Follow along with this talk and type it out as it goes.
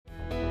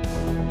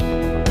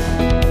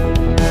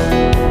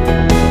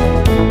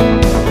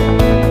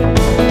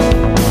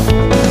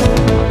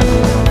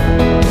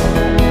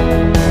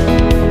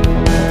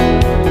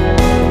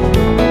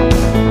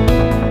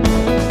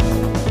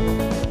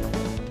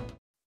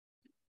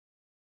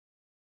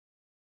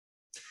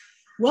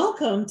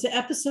Welcome to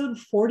episode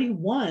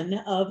 41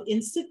 of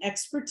Instant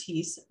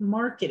Expertise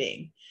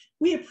Marketing.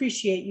 We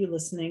appreciate you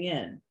listening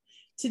in.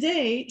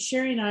 Today,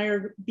 Sherry and I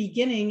are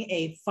beginning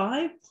a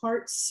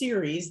 5-part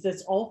series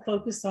that's all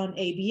focused on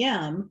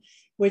ABM,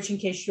 which, in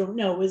case you don't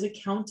know, is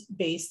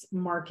account-based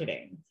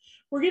marketing.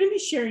 We're going to be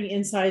sharing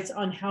insights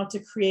on how to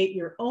create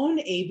your own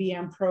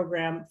ABM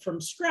program from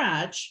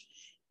scratch,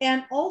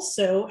 and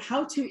also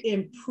how to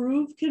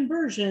improve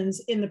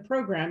conversions in the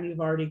program you've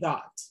already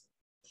got.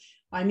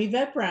 I'm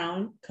Yvette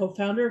Brown,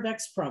 co-founder of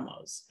X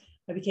Promos.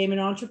 I became an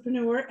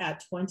entrepreneur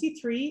at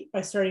 23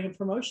 by starting a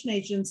promotion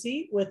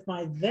agency with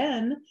my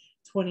then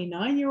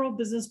 29-year-old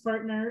business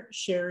partner,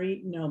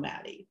 Sherry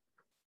Nomadi.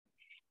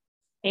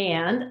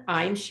 And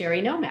I'm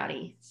Sherry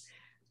Nomadi.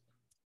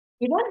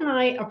 Yvette and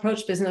I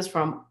approach business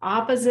from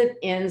opposite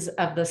ends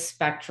of the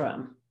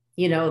spectrum.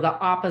 You know, the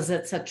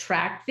opposites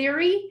attract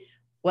theory.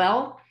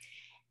 Well,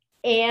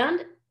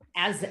 and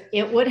as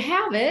it would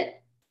have it,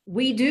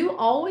 we do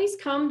always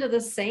come to the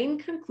same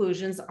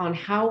conclusions on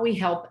how we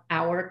help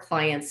our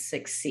clients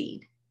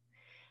succeed.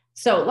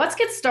 So let's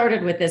get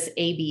started with this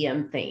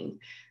ABM thing.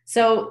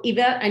 So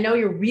Yvette, I know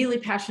you're really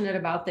passionate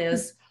about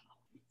this.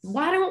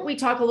 Why don't we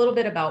talk a little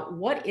bit about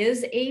what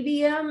is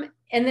ABM?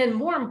 And then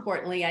more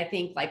importantly, I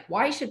think, like,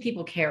 why should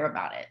people care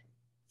about it?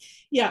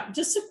 Yeah,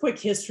 just a quick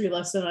history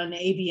lesson on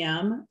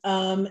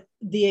ABM.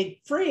 The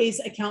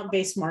phrase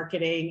account-based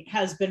marketing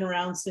has been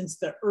around since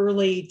the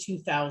early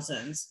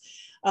 2000s.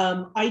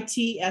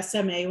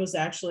 ITSMA was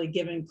actually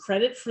given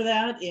credit for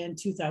that in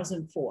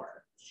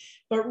 2004.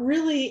 But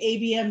really,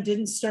 ABM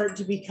didn't start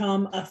to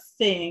become a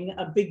thing,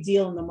 a big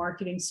deal in the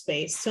marketing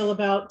space, till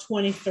about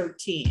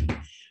 2013.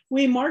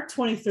 We marked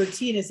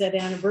 2013 as that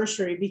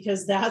anniversary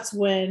because that's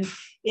when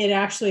it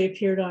actually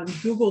appeared on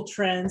Google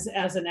Trends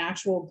as an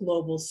actual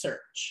global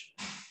search.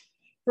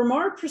 From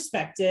our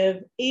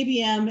perspective,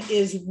 ABM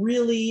is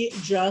really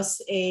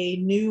just a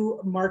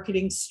new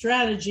marketing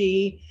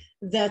strategy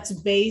that's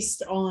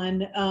based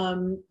on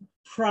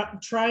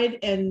tried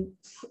and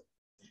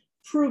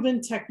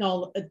proven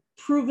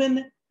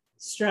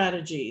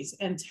strategies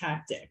and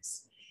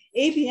tactics.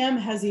 ABM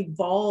has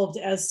evolved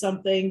as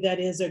something that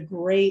is a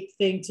great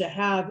thing to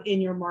have in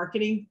your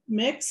marketing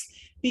mix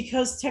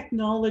because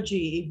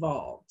technology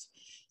evolved.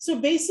 So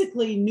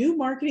basically, new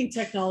marketing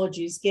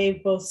technologies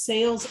gave both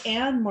sales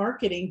and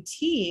marketing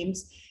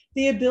teams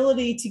the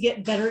ability to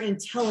get better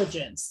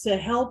intelligence, to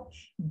help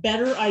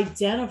better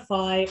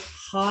identify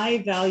high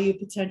value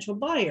potential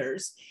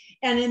buyers.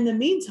 And in the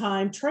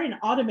meantime, try and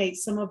automate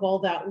some of all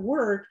that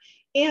work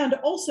and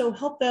also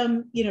help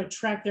them,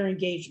 track their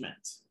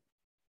engagement.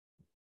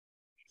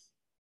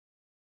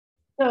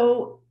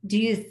 So do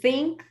you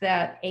think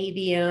that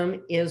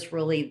ABM is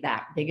really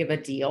that big of a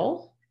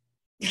deal?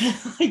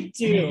 I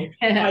do.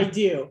 I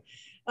do.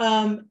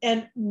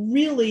 And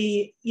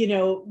really,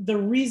 the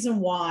reason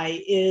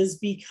why is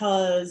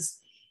because,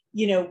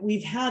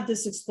 we've had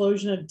this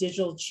explosion of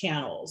digital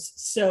channels.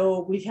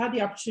 So we've had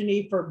the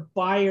opportunity for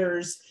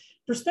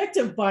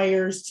prospective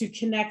buyers to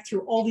connect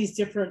through all these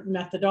different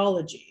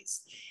methodologies.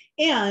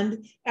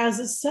 And as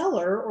a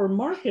seller or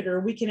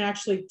marketer, we can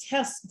actually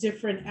test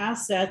different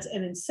assets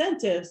and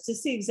incentives to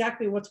see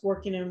exactly what's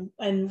working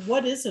and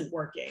what isn't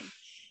working.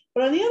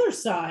 But on the other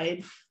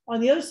side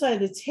of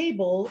the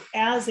table,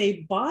 as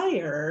a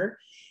buyer,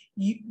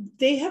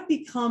 they have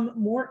become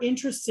more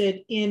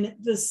interested in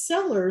the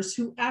sellers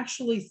who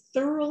actually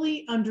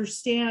thoroughly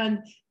understand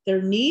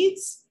their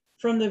needs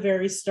from the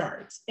very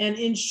start. And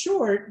in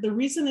short, the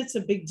reason it's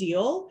a big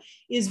deal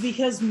is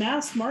because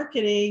mass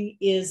marketing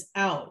is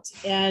out,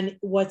 and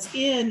what's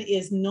in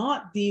is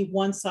not the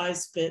one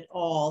size fit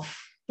all,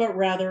 but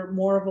rather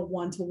more of a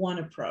one-to-one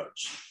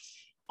approach.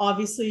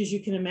 Obviously, as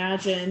you can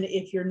imagine,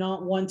 if you're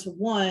not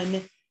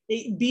one-to-one,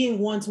 being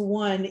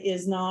one-to-one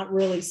is not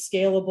really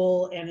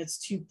scalable and it's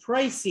too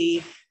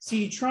pricey. So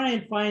you try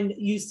and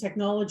use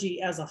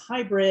technology as a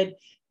hybrid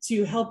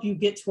to help you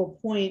get to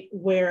a point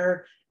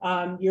where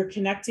you're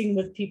connecting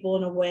with people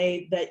in a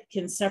way that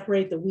can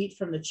separate the wheat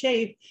from the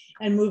chaff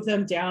and move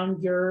them down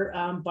your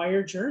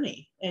buyer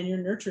journey and your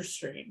nurture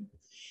stream.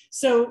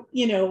 So,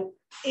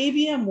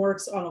 ABM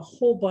works on a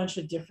whole bunch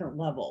of different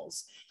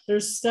levels.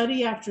 There's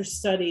study after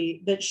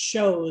study that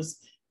shows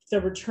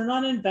the return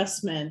on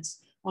investment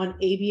on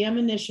ABM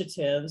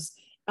initiatives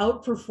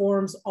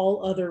outperforms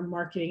all other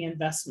marketing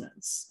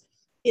investments.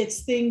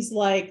 It's things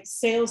like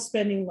sales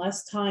spending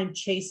less time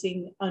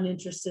chasing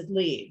uninterested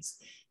leads.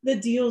 The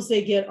deals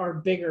they get are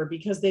bigger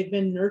because they've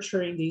been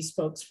nurturing these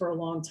folks for a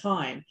long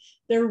time.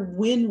 Their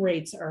win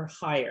rates are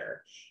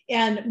higher.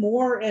 And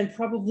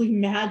probably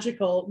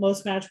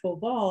most magical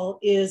of all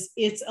is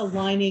it's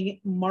aligning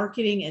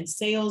marketing and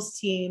sales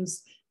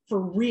teams for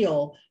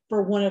real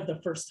for one of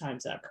the first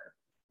times ever.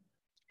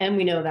 And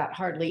we know that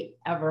hardly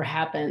ever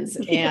happens.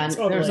 And Yeah,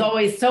 totally. There's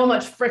always so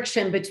much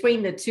friction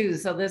between the two.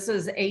 So this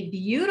is a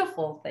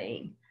beautiful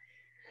thing.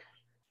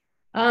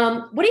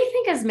 What do you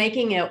think is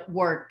making it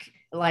work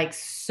like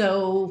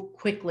so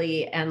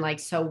quickly and like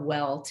so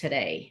well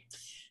today?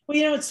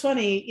 Well, it's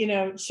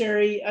funny,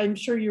 Sherry, I'm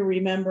sure you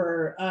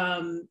remember,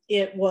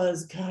 it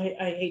was, God,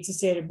 I hate to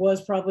say it, it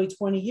was probably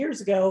 20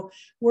 years ago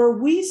where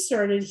we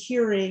started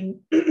hearing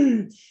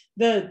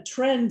the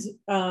trend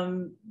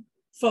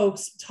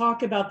folks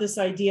talk about this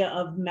idea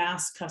of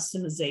mass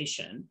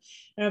customization.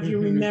 I don't know if you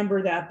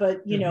remember that,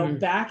 but,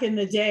 back in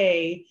the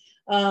day,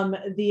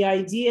 the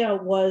idea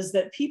was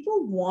that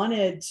people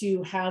wanted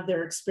to have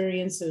their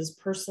experiences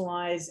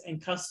personalized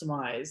and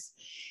customized.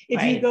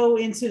 If you go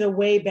into the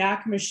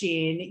Wayback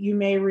Machine, you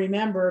may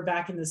remember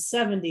back in the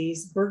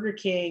 70s, Burger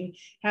King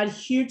had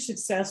huge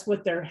success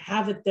with their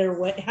Have It Their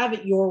Way, Have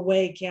It Your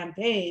Way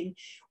campaign,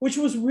 which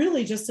was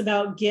really just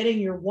about getting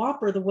your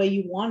Whopper the way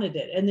you wanted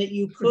it, and that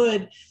you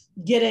could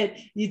get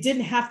it. You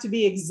didn't have to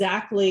be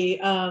exactly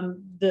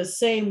the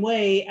same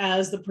way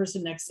as the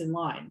person next in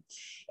line.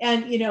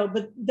 And,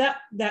 but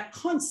that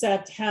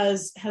concept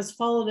has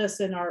followed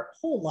us in our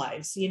whole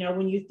lives.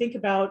 When you think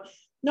about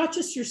not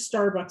just your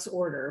Starbucks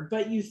order,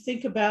 but you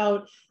think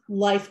about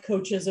life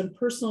coaches and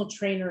personal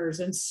trainers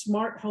and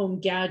smart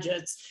home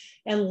gadgets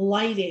and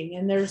lighting,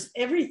 and there's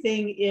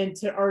everything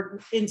into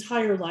our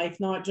entire life,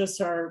 not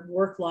just our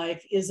work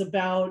life, is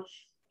about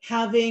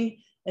having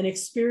an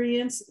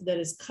experience that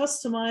is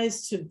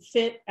customized to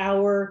fit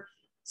our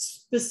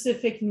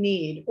specific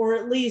need, or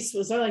at least,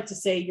 as I like to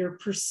say, your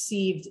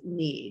perceived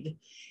need.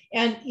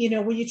 And,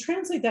 when you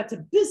translate that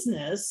to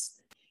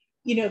business,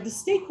 the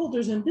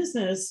stakeholders in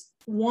business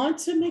want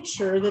to make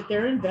sure that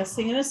they're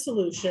investing in a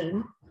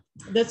solution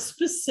that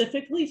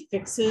specifically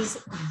fixes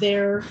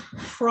their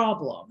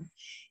problem.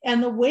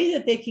 And the way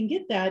that they can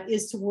get that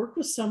is to work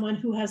with someone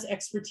who has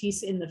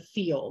expertise in the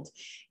field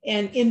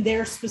and in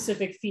their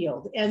specific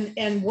field.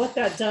 And what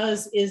that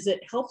does is it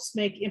helps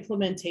make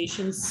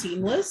implementation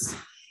seamless.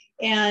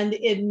 And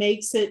it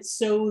makes it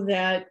so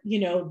that,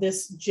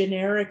 this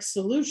generic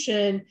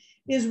solution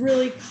is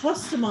really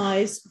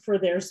customized for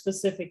their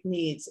specific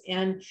needs.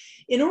 And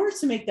in order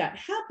to make that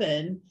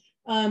happen,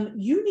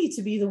 you need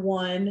to be the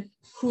one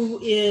who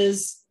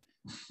is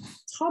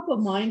top of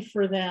mind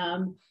for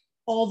them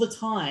all the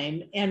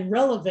time and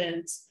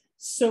relevant,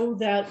 so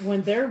that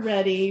when they're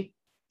ready,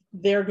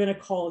 they're going to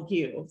call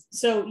you.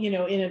 So,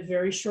 in a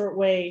very short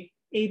way,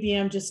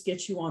 ABM just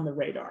gets you on the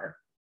radar.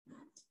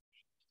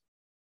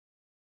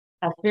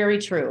 That's very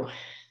true.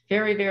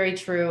 Very, very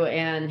true.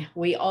 And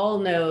we all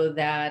know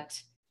that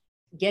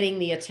getting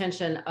the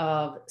attention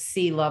of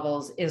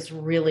C-levels is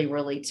really,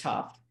 really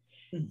tough.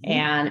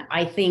 And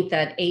I think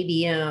that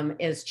ABM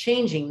is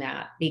changing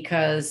that,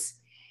 because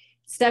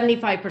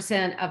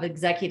 75% of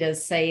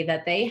executives say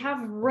that they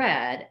have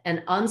read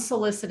an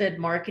unsolicited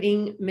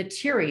marketing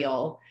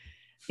material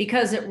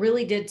because it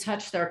really did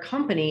touch their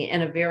company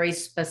in a very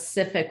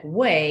specific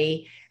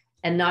way,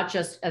 and not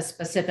just a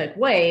specific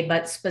way,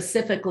 but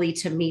specifically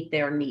to meet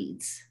their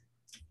needs.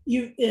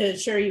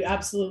 Sherry, you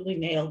absolutely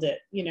nailed it.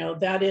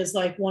 That is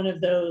like one of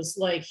those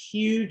like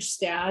huge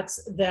stats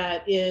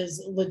that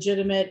is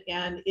legitimate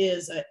and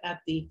is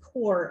at the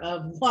core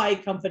of why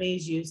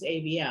companies use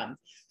ABM.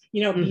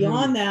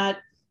 Beyond that,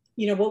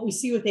 what we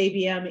see with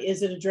ABM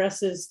is it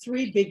addresses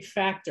three big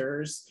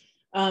factors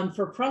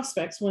for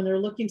prospects when they're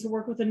looking to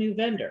work with a new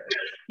vendor.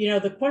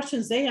 The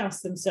questions they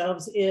ask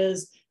themselves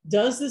is,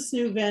 does this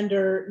new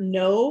vendor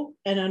know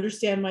and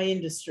understand my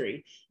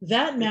industry?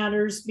 That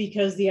matters,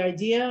 because the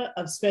idea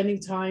of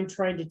spending time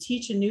trying to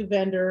teach a new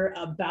vendor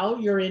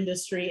about your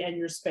industry and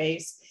your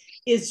space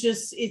is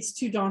just, it's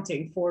too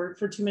daunting for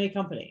too many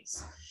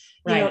companies.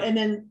 And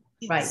then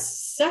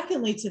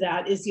secondly to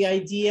that is the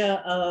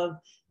idea of,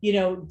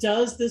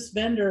 does this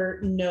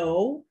vendor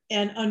know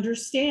and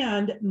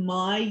understand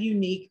my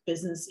unique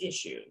business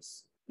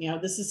issues?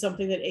 This is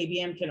something that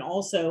ABM can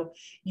also,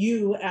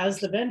 you as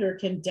the vendor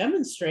can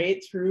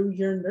demonstrate through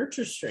your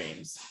nurture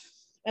streams.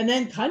 And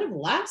then kind of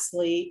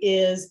lastly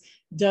is,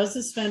 does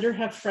this vendor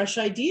have fresh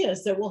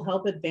ideas that will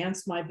help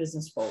advance my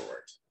business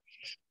forward?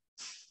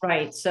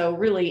 Right. So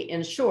really,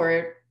 in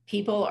short,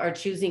 people are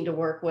choosing to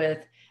work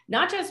with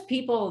not just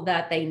people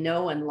that they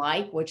know and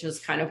like, which is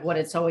kind of what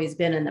it's always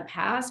been in the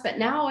past, but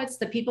now it's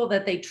the people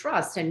that they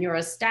trust, and you're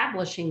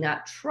establishing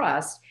that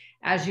trust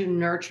as you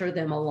nurture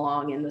them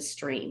along in the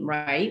stream,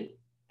 right?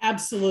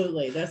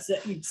 Absolutely. That's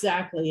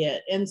exactly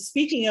it. And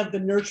speaking of the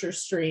nurture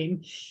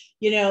stream,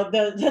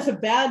 the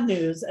bad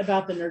news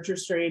about the nurture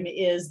stream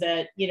is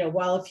that,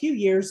 while a few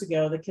years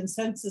ago, the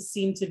consensus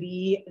seemed to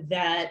be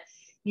that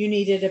you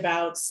needed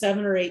about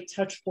 7 or 8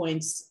 touch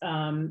points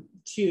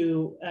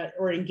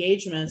or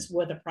engagements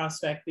with a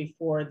prospect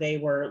before they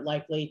were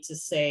likely to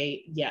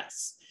say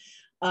yes.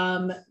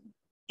 And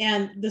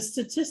the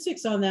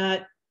statistics on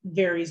that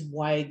varies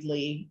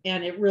widely,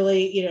 and it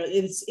really,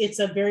 it's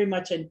a very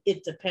much an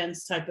it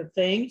depends type of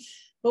thing.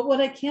 But what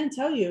I can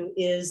tell you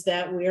is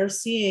that we are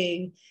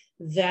seeing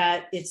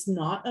that it's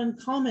not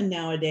uncommon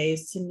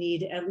nowadays to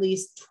need at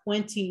least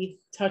 20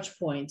 touch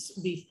points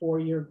before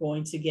you're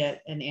going to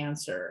get an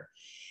answer.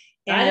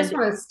 And I just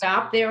want to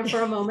stop there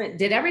for a moment.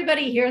 Did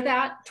everybody hear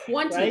that?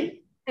 20,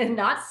 right? And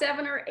not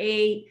 7 or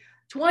 8,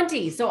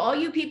 20. So all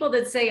you people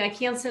that say I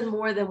can't send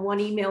more than one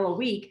email a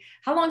week,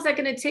 how long is that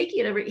going to take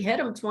you to hit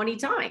them 20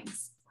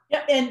 times?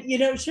 Yeah,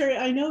 and Sherry,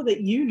 I know that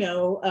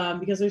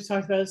because we've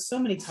talked about it so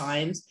many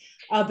times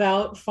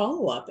about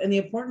follow up and the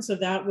importance of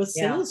that with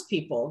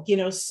salespeople.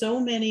 So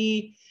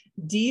many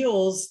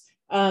deals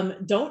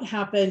don't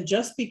happen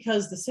just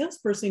because the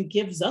salesperson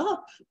gives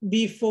up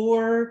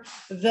before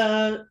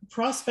the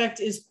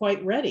prospect is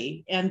quite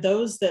ready. And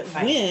those that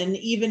win,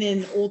 even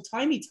in old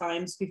timey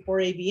times before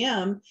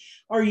ABM,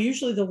 are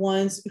usually the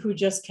ones who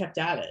just kept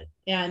at it.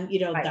 And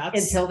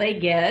that's until they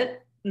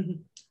get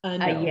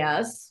a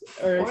yes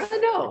or a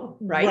no,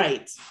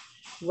 right?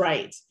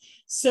 Right.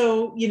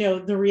 So,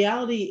 the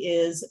reality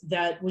is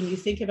that when you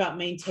think about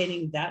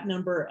maintaining that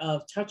number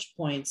of touch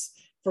points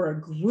for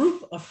a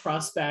group of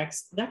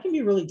prospects, that can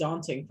be really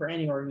daunting for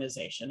any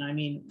organization. I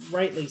mean,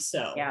 rightly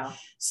so. Yeah.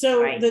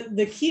 So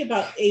the key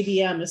about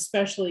ABM,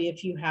 especially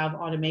if you have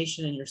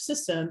automation in your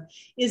system,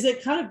 is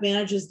it kind of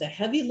manages the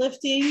heavy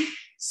lifting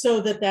so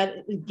that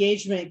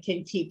engagement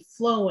can keep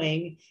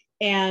flowing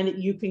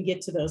and you can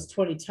get to those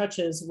 20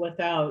 touches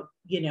without,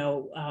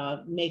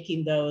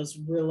 making those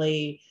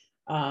really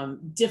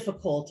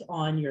difficult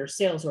on your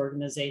sales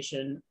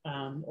organization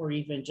or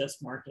even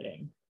just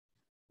marketing.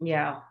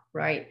 Yeah,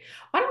 right.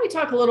 Why don't we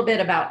talk a little bit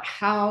about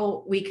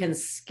how we can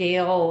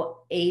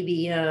scale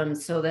ABM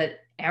so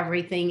that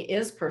everything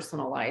is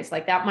personalized?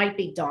 Like that might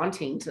be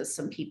daunting to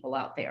some people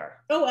out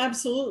there. Oh,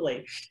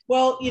 absolutely.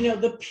 Well,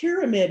 the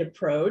pyramid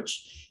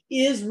approach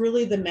is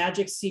really the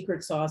magic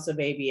secret sauce of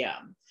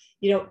ABM.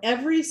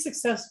 Every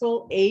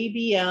successful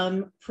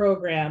ABM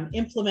program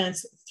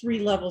implements 3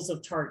 levels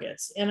of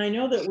targets. And I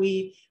know that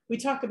we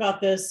talk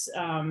about this,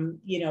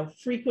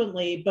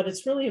 frequently, but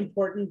it's really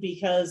important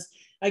because,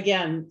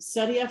 again,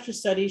 study after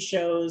study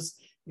shows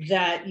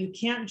that you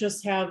can't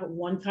just have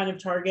one kind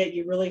of target.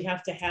 You really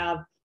have to have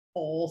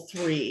all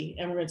 3.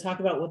 And we're going to talk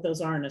about what those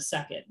are in a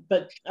second.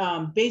 But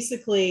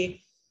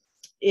basically,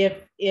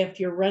 if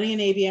you're running an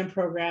ABM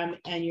program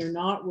and you're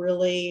not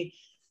really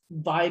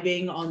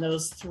vibing on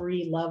those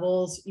 3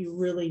 levels, you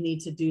really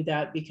need to do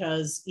that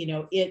because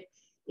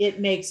it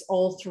makes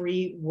all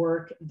 3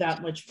 work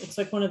that much. It's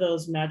like one of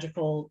those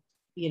magical,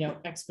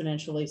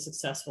 exponentially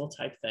successful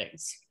type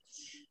things.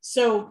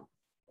 So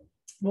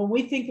when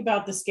we think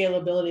about the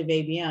scalability of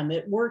ABM,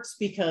 it works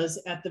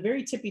because at the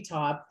very tippy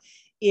top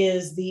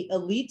is the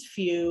elite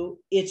few.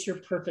 It's your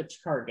perfect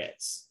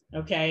targets.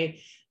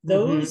 Okay.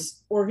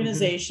 Those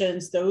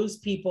organizations, those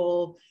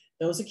people,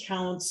 those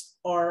accounts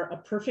are a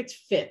perfect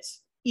fit,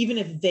 even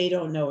if they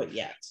don't know it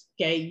yet.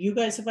 Okay. You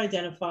guys have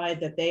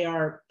identified that they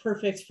are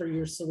perfect for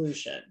your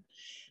solution.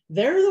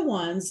 They're the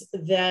ones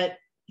that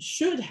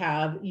should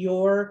have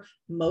your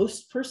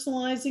most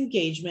personalized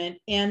engagement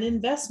and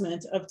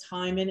investment of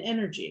time and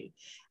energy.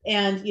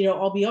 And,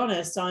 I'll be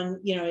honest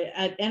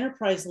at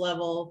enterprise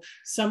level,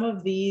 some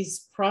of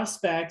these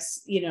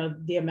prospects,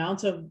 the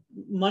amount of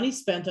money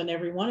spent on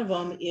every one of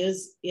them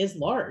is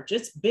large.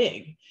 It's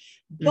big,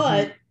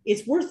 but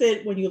it's worth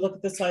it when you look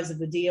at the size of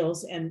the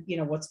deals and,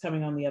 what's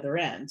coming on the other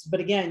end.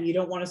 But again, you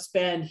don't want to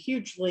spend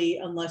hugely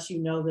unless you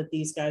know that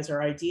these guys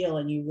are ideal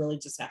and you really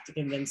just have to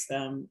convince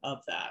them of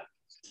that.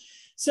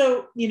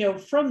 So,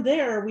 from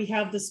there, we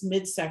have this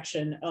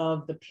midsection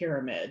of the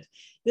pyramid.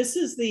 This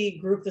is the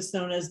group that's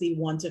known as the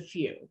 1 to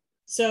few.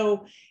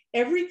 So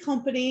every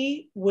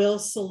company will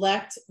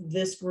select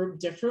this group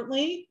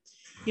differently.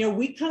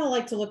 We kind of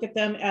like to look at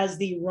them as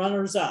the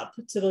runners up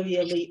to the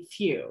elite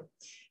few.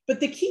 But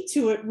the key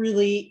to it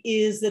really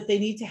is that they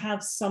need to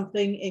have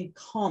something in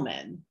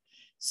common.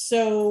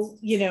 So,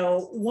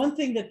 one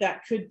thing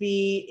that could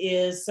be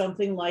is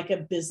something like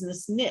a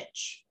business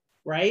niche,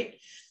 right?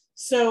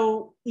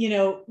 So, you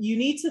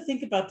need to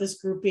think about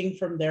this grouping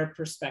from their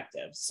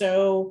perspective.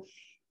 So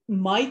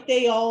might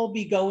they all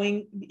be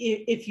going,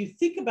 if you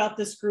think about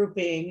this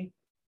grouping,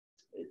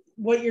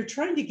 what you're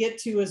trying to get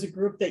to is a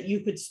group that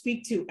you could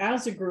speak to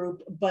as a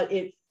group, but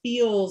it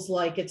feels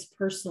like it's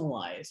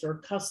personalized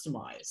or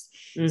customized.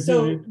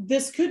 So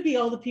this could be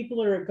all the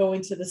people who are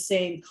going to the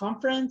same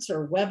conference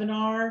or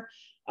webinar.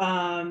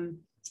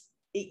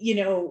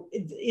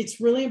 It's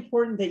really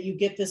important that you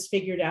get this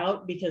figured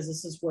out because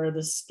this is where the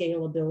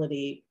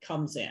scalability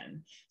comes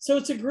in. So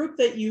it's a group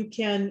that you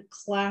can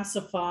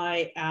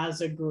classify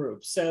as a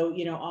group. So,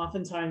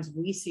 oftentimes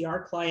we see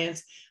our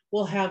clients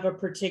will have a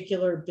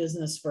particular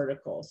business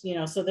vertical,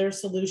 so their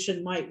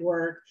solution might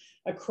work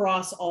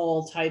across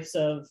all types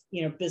of,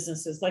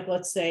 businesses, like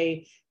let's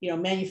say,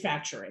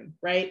 manufacturing,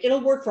 right?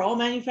 It'll work for all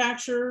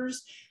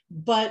manufacturers.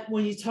 But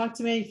when you talk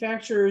to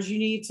manufacturers, you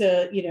need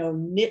to,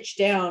 niche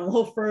down a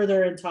little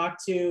further and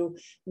talk to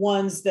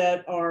ones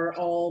that are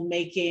all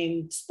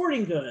making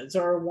sporting goods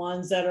or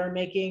ones that are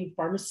making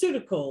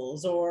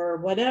pharmaceuticals or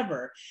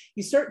whatever.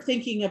 You start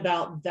thinking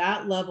about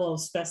that level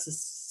of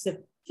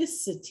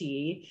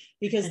specificity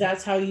because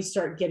that's how you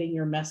start getting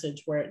your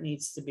message where it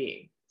needs to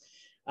be.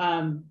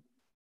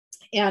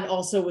 And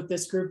also with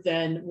this group,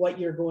 then what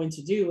you're going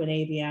to do in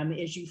ABM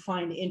is you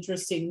find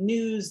interesting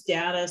news,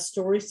 data,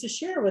 stories to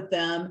share with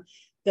them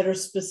that are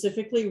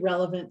specifically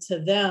relevant to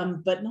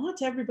them, but not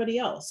to everybody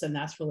else. And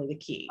that's really the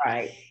key.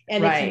 Right.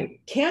 And right. if you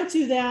can't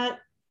do that,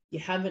 you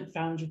haven't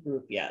found your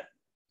group yet.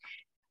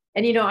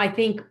 And, I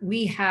think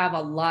we have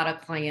a lot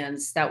of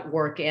clients that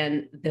work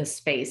in this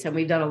space, and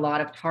we've done a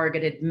lot of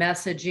targeted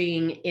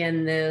messaging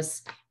in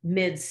this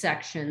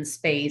midsection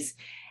space.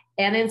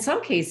 And in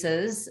some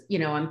cases,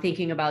 I'm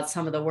thinking about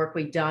some of the work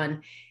we've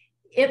done.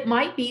 It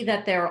might be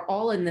that they're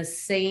all in the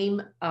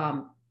same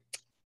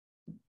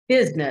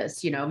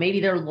business, maybe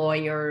they're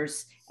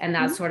lawyers and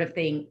that sort of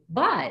thing,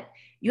 but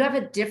you have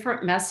a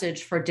different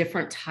message for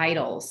different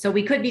titles. So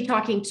we could be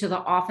talking to the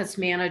office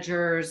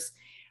managers,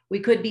 we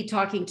could be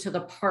talking to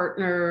the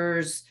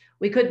partners,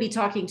 we could be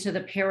talking to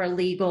the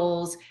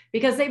paralegals,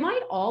 because they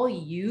might all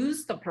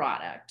use the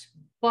product,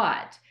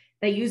 but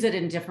they use it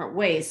in different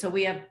ways. So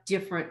we have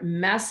different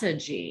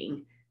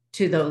messaging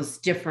to those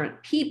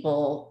different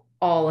people,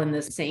 all in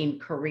the same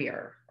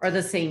career, or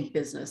the same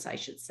business, I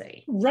should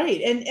say.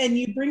 Right. And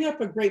you bring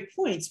up a great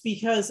point,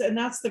 because, and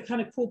that's the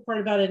kind of cool part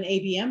about an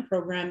ABM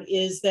program,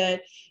 is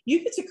that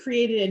you get to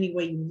create it any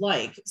way you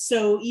like.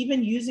 So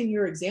even using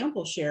your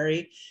example,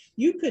 Sherry,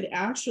 you could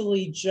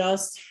actually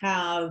just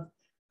have,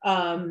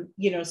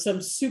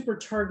 some super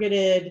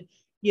targeted,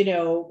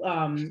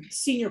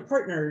 senior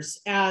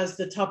partners as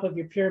the top of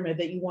your pyramid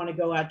that you want to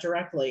go at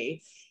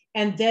directly.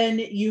 And then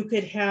you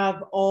could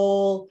have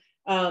all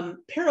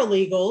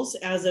paralegals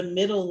as a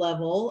middle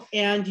level,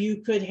 and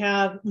you could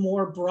have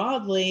more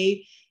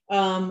broadly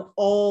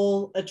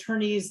all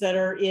attorneys that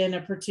are in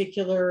a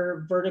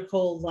particular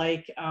vertical,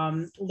 like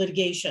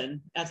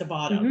litigation at the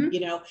bottom.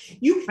 You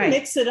can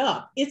mix it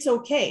up. It's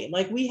okay.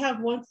 Like, we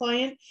have one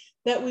client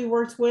that we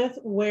worked with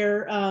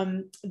where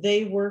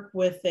they work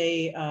with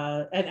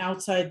an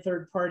outside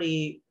third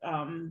party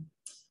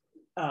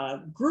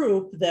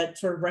group that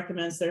sort of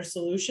recommends their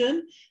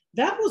solution.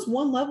 That was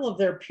one level of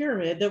their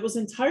pyramid that was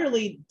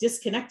entirely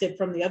disconnected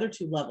from the other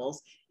two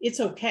levels.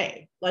 It's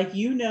okay. Like,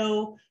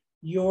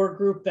 your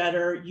group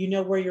better,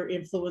 where your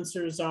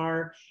influencers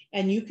are,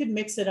 and you could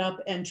mix it up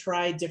and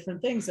try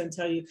different things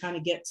until you kind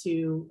of get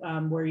to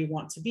where you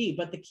want to be.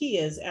 But the key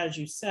is, as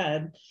you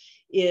said,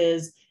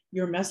 is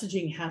your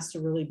messaging has to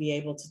really be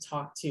able to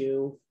talk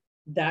to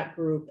that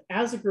group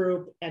as a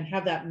group and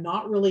have that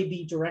not really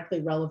be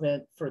directly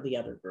relevant for the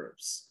other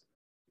groups.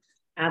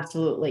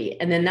 Absolutely.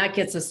 And then that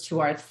gets us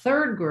to our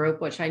third group,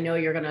 which I know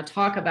you're going to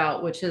talk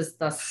about, which is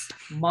the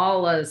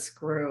smallest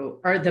group,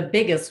 or the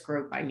biggest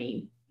group, I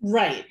mean.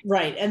 Right.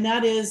 And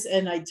that is,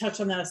 and I touched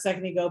on that a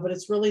second ago, but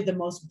it's really the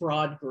most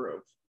broad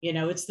group.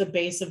 It's the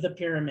base of the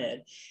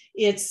pyramid.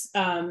 It's,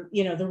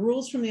 the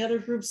rules from the other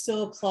groups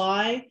still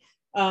apply.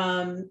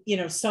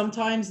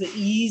 Sometimes the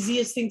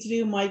easiest thing to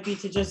do might be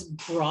to just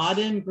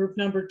broaden group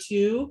number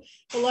 2.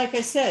 But like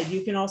I said,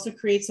 you can also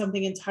create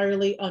something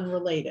entirely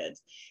unrelated.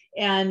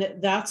 And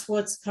that's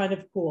what's kind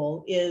of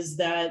cool, is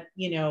that,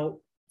 to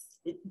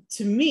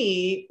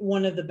me,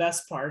 one of the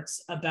best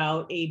parts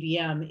about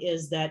ABM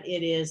is that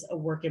it is a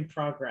work in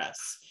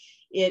progress.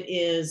 It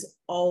is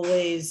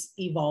always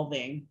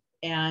evolving.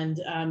 And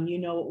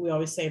what we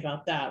always say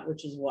about that,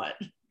 which is what?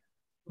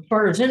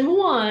 Version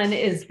 1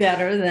 is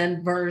better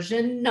than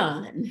version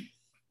none.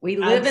 We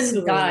live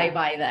and die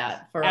by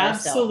that for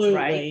ourselves,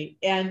 right?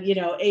 And,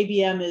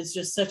 ABM is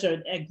just such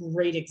a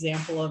great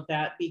example of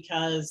that,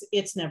 because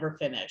it's never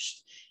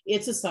finished.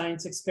 It's a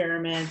science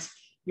experiment.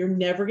 You're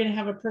never going to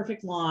have a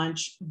perfect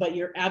launch, but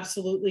you're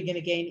absolutely going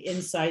to gain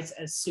insights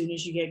as soon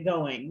as you get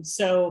going.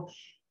 So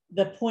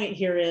the point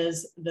here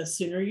is, the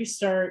sooner you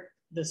start,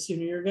 the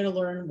sooner you're going to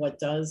learn what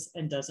does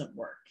and doesn't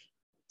work.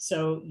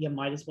 So you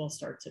might as well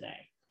start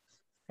today.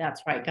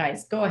 That's right,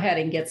 guys. Go ahead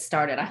and get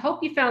started. I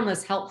hope you found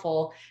this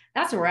helpful.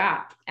 That's a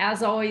wrap.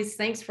 As always,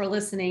 thanks for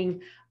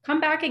listening.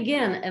 Come back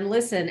again and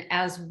listen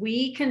as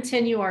we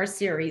continue our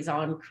series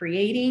on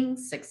creating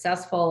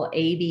successful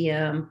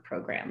ABM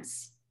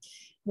programs.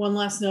 One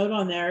last note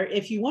on there: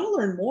 if you want to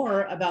learn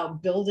more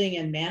about building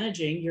and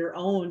managing your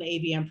own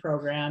ABM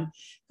program,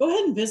 go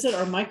ahead and visit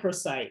our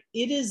microsite.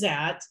 It is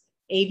at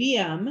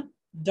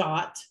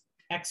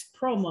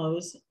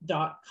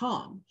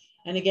abm.xpromos.com.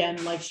 And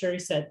again, like Sherry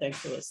said, thanks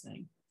for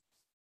listening.